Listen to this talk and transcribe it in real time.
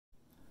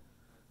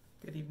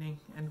Good evening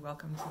and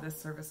welcome to this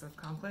service of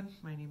Compline.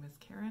 My name is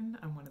Karen.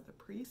 I'm one of the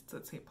priests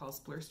at St. Paul's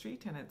Bloor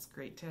Street, and it's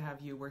great to have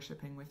you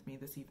worshiping with me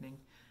this evening.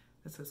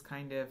 This is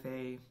kind of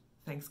a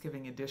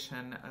Thanksgiving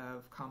edition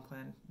of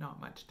Compline, not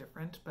much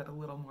different, but a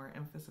little more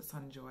emphasis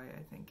on joy,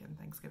 I think, in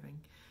Thanksgiving.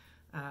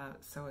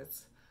 So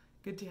it's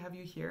good to have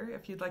you here.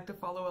 If you'd like to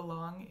follow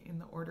along in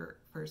the order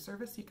for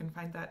service, you can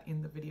find that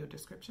in the video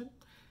description.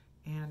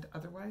 And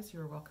otherwise,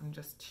 you're welcome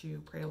just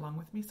to pray along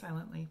with me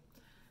silently.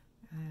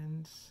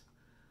 And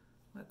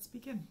let's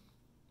begin.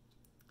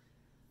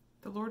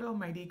 The Lord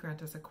Almighty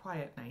grant us a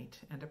quiet night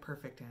and a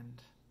perfect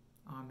end.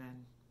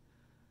 Amen.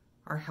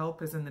 Our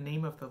help is in the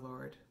name of the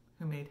Lord,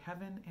 who made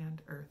heaven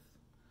and earth.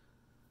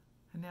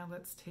 And now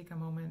let's take a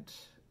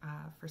moment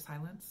for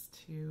silence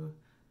to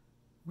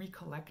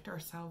recollect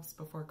ourselves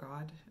before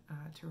God,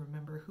 to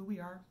remember who we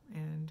are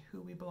and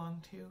who we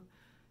belong to.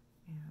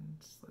 And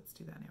let's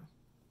do that now.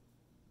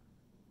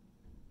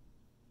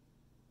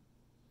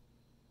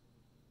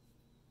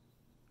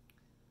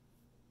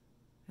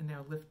 And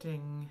now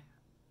lifting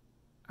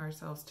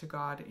ourselves to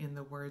God in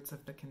the words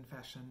of the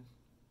confession.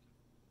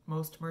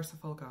 Most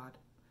merciful God,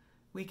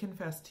 we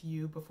confess to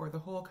you before the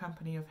whole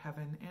company of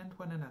heaven and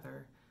one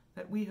another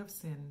that we have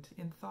sinned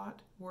in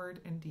thought,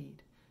 word, and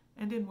deed,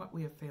 and in what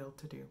we have failed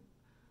to do.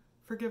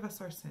 Forgive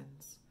us our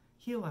sins,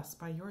 heal us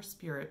by your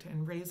Spirit,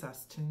 and raise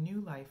us to new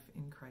life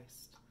in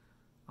Christ.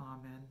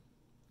 Amen.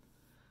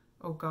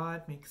 O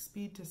God, make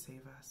speed to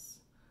save us.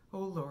 O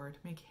Lord,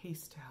 make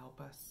haste to help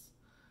us.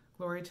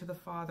 Glory to the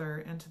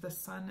Father, and to the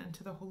Son, and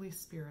to the Holy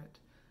Spirit,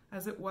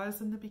 as it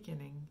was in the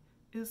beginning,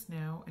 is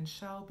now, and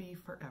shall be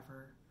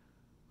forever.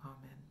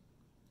 Amen.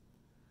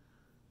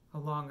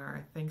 Along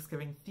our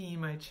Thanksgiving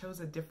theme, I chose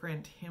a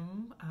different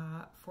hymn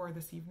for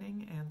this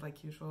evening, and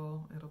like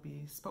usual, it'll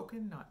be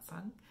spoken, not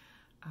sung.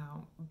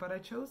 But I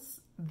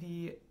chose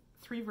the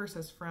 3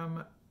 verses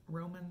from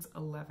Romans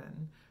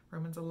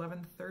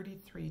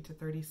 11:33 to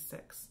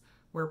 36,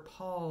 where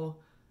Paul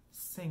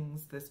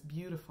sings this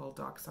beautiful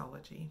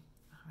doxology.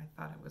 I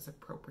thought it was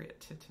appropriate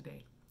to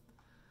today.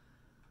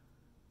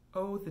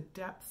 Oh, the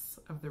depths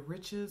of the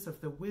riches of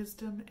the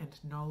wisdom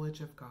and knowledge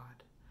of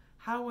God.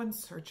 How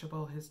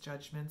unsearchable his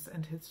judgments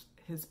and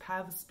his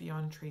paths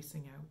beyond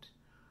tracing out.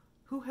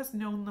 Who has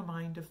known the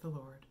mind of the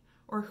Lord,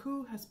 or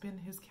who has been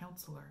his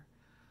counselor?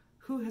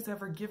 Who has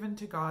ever given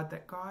to God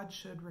that God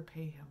should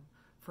repay him?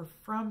 For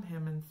from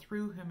him and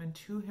through him and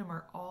to him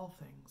are all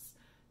things.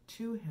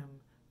 To him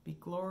be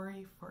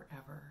glory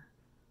forever.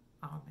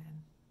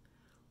 Amen.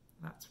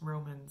 That's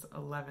Romans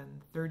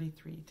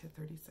 11:33 to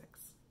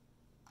 36.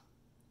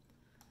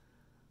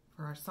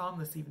 For our psalm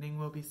this evening,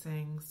 we'll be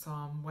saying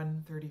Psalm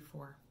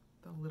 134,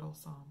 the little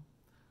psalm.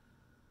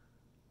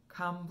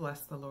 Come,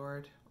 bless the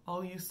Lord,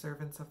 all you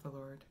servants of the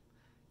Lord.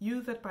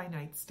 You that by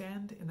night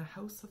stand in the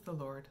house of the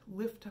Lord,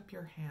 lift up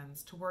your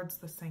hands towards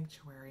the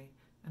sanctuary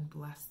and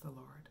bless the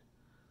Lord.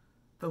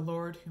 The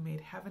Lord who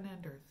made heaven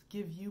and earth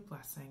give you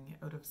blessing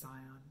out of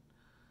Zion.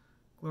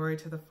 Glory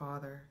to the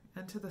Father,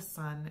 and to the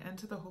Son, and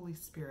to the Holy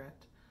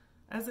Spirit,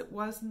 as it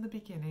was in the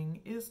beginning,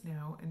 is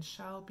now, and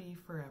shall be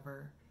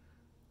forever.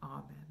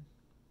 Amen.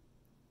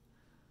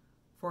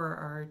 For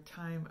our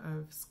time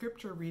of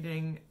scripture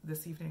reading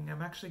this evening,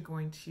 I'm actually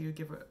going to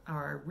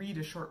read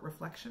a short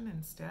reflection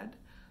instead,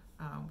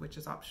 which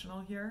is optional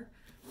here.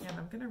 And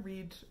I'm going to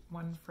read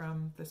one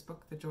from this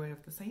book, The Joy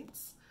of the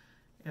Saints.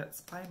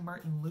 It's by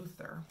Martin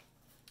Luther,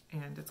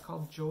 and it's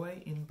called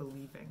Joy in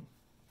Believing.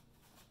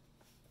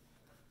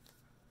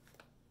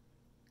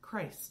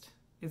 Christ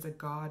is a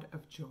God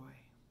of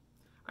joy.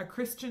 A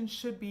Christian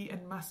should be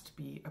and must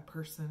be a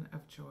person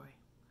of joy.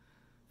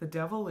 The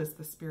devil is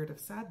the spirit of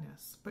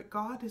sadness, but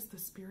God is the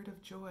spirit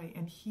of joy,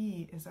 and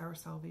he is our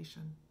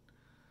salvation.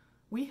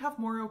 We have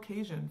more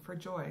occasion for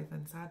joy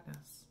than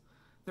sadness.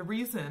 The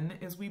reason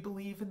is we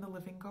believe in the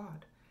living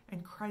God,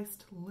 and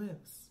Christ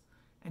lives,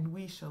 and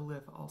we shall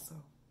live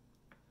also.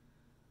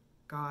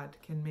 God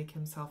can make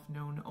himself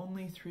known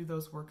only through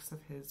those works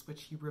of his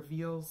which he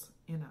reveals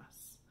in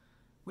us,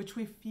 which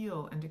we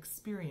feel and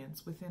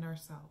experience within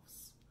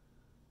ourselves.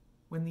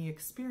 When the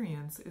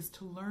experience is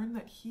to learn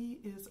that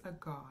he is a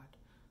God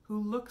who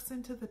looks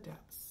into the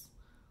depths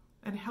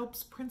and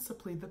helps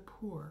principally the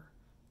poor,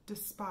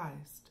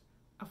 despised,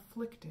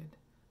 afflicted,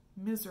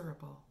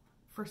 miserable,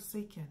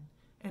 forsaken,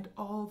 and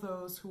all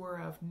those who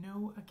are of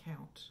no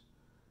account.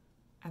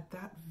 At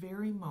that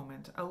very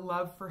moment, a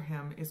love for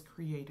him is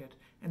created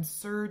and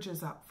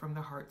surges up from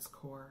the heart's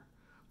core.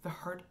 The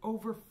heart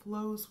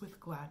overflows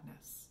with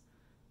gladness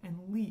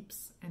and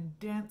leaps and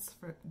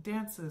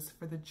dances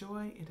for the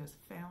joy it has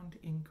found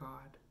in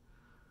God.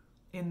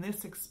 In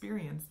this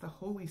experience, the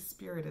Holy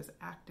Spirit is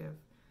active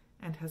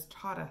and has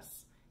taught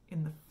us,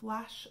 in the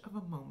flash of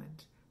a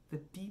moment,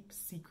 the deep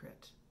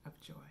secret of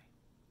joy.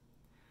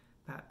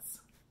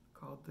 That's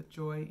called The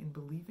Joy in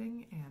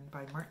Believing, and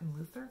by Martin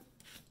Luther,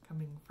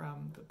 coming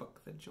from the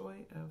book The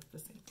Joy of the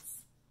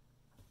Saints.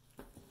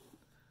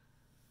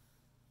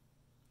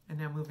 And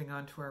now moving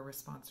on to our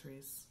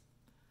responsories.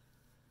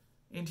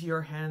 Into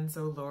your hands,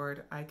 O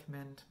Lord, I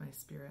commend my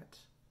spirit.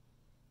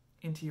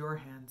 Into your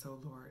hands, O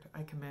Lord,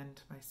 I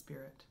commend my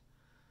spirit.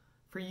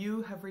 For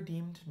you have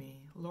redeemed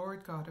me,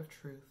 Lord God of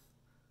truth.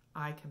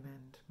 I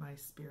commend my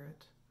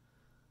spirit.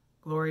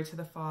 Glory to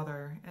the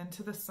Father, and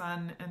to the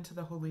Son, and to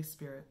the Holy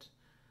Spirit.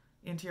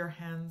 Into your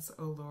hands,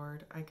 O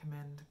Lord, I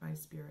commend my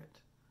spirit.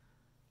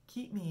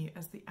 Keep me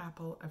as the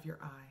apple of your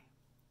eye.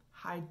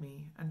 Hide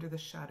me under the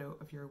shadow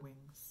of your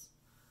wings.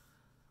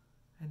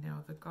 And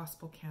now the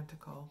Gospel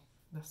Canticle,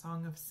 the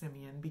Song of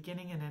Simeon,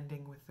 beginning and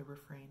ending with the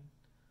refrain.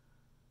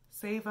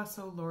 Save us,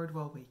 O Lord,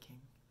 while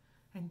waking,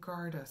 and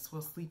guard us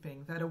while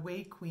sleeping, that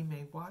awake we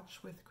may watch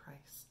with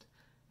Christ,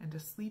 and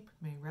asleep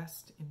may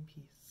rest in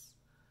peace.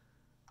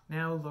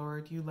 Now,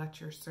 Lord, you let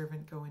your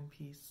servant go in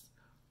peace.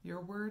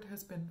 Your word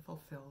has been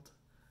fulfilled.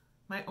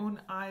 My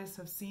own eyes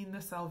have seen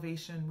the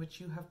salvation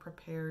which you have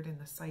prepared in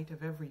the sight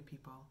of every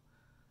people,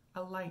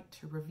 a light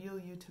to reveal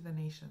you to the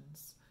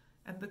nations,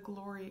 and the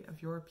glory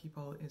of your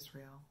people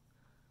Israel.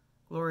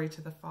 Glory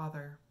to the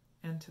Father,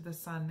 and to the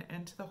Son,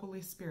 and to the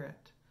Holy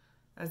Spirit,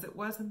 as it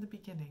was in the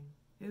beginning,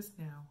 is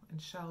now,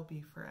 and shall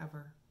be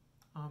forever.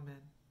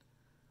 Amen.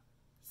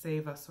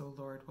 Save us, O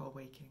Lord, while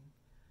waking,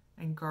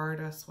 and guard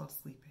us while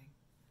sleeping,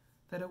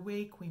 that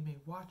awake we may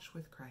watch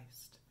with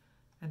Christ,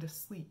 and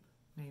asleep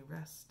may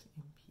rest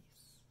in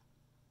peace.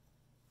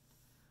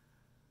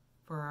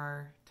 For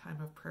our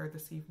time of prayer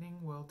this evening,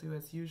 we'll do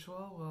as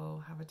usual.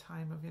 We'll have a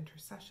time of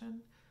intercession,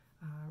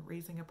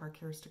 raising up our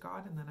cares to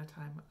God, and then a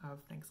time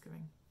of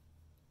thanksgiving.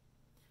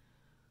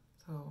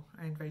 So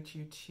I invite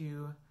you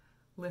to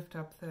lift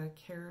up the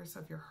cares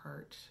of your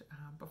heart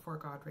before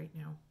God right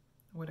now,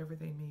 whatever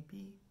they may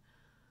be,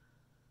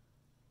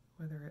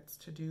 whether it's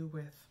to do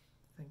with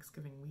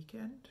Thanksgiving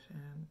weekend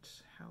and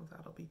how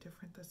that'll be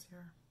different this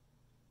year,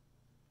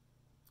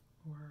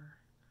 or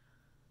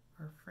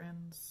our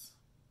friends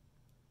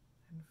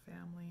and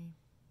family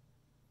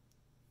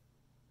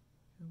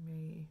who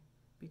may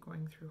be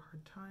going through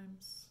hard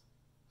times,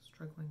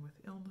 struggling with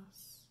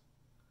illness,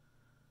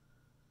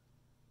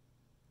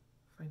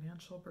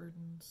 financial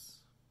burdens.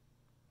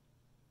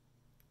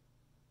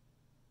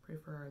 Pray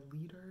for our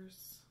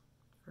leaders,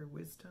 for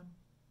wisdom,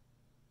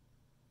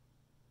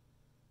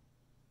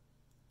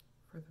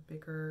 for the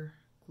bigger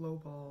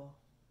global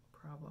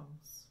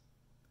problems,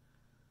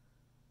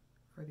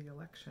 for the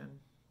election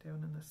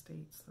down in the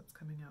States that's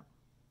coming up,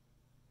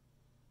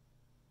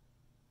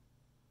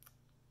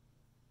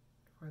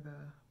 for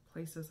the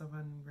places of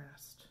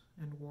unrest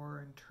and war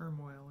and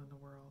turmoil in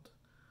the world,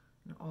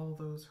 and all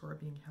those who are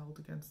being held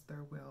against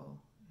their will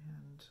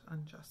and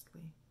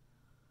unjustly.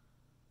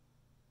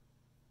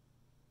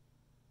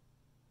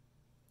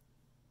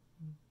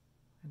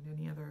 And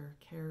any other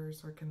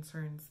cares or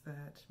concerns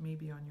that may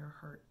be on your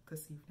heart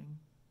this evening.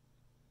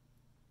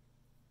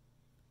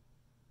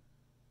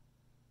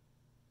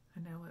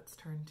 And now let's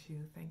turn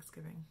to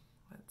Thanksgiving.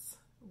 Let's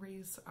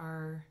raise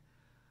our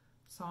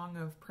song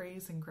of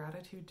praise and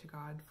gratitude to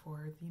God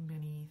for the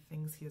many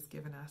things He has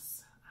given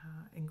us,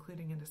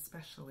 including and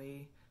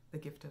especially the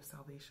gift of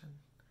salvation.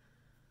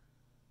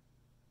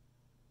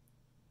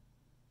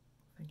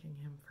 Thanking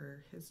Him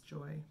for His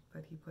joy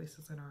that He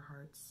places in our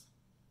hearts.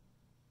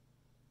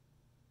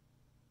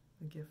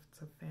 The gifts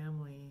of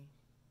family,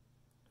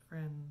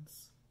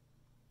 friends,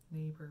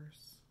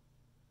 neighbors,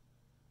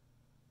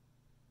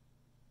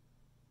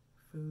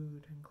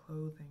 food and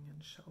clothing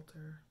and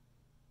shelter,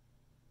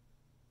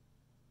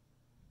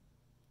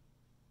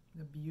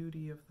 the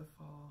beauty of the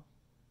fall,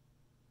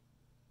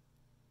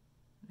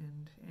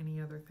 and any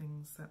other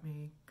things that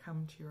may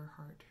come to your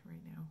heart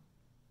right now.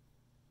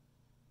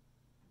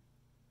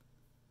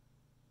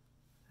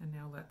 And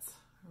now let's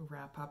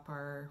wrap up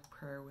our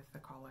prayer with the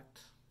collect.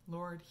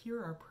 Lord,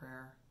 hear our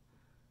prayer,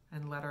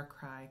 and let our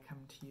cry come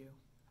to you.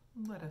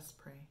 Let us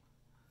pray.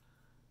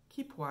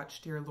 Keep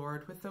watch, dear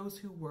Lord, with those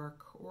who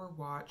work or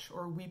watch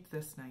or weep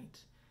this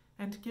night,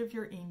 and give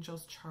your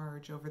angels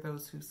charge over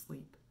those who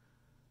sleep.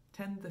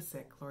 Tend the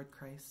sick, Lord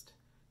Christ.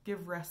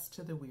 Give rest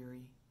to the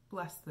weary.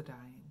 Bless the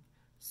dying.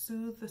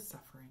 Soothe the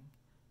suffering.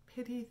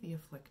 Pity the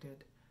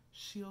afflicted.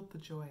 Shield the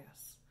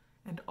joyous.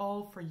 And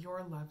all for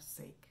your love's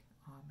sake.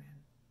 Amen.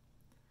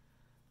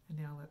 And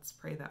now let's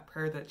pray that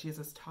prayer that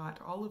Jesus taught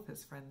all of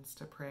his friends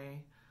to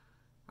pray.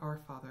 Our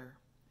Father,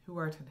 who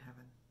art in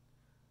heaven,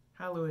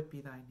 hallowed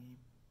be thy name.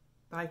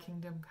 Thy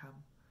kingdom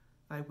come,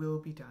 thy will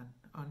be done,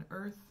 on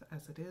earth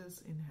as it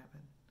is in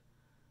heaven.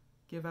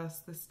 Give us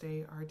this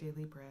day our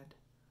daily bread,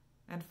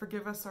 and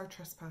forgive us our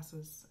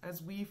trespasses,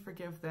 as we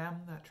forgive them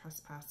that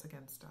trespass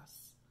against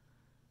us.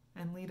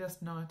 And lead us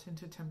not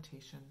into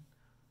temptation,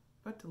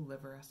 but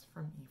deliver us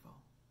from evil.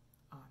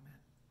 Amen.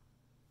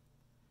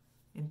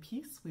 In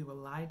peace we will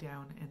lie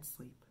down and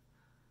sleep.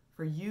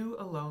 For you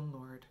alone,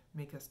 Lord,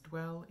 make us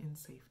dwell in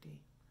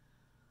safety.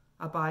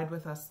 Abide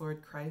with us,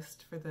 Lord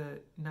Christ, for the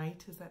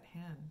night is at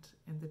hand,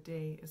 and the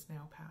day is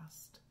now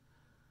past.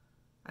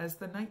 As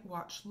the night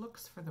watch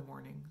looks for the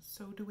morning,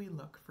 so do we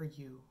look for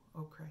you,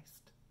 O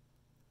Christ.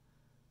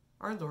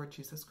 Our Lord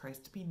Jesus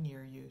Christ be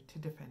near you to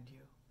defend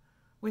you,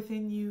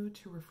 within you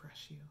to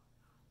refresh you,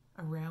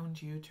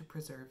 around you to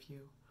preserve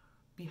you,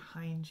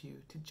 behind you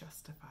to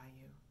justify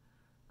you,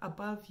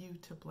 above you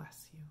to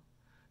bless you,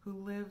 who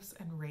lives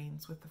and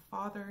reigns with the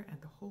Father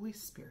and the Holy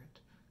Spirit,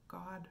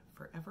 God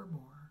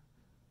forevermore.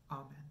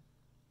 Amen.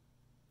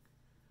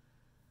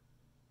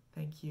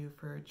 Thank you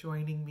for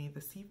joining me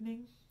this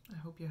evening. I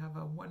hope you have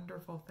a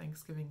wonderful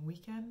Thanksgiving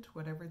weekend,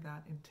 whatever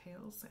that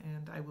entails,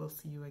 and I will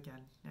see you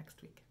again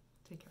next week.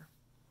 Take care.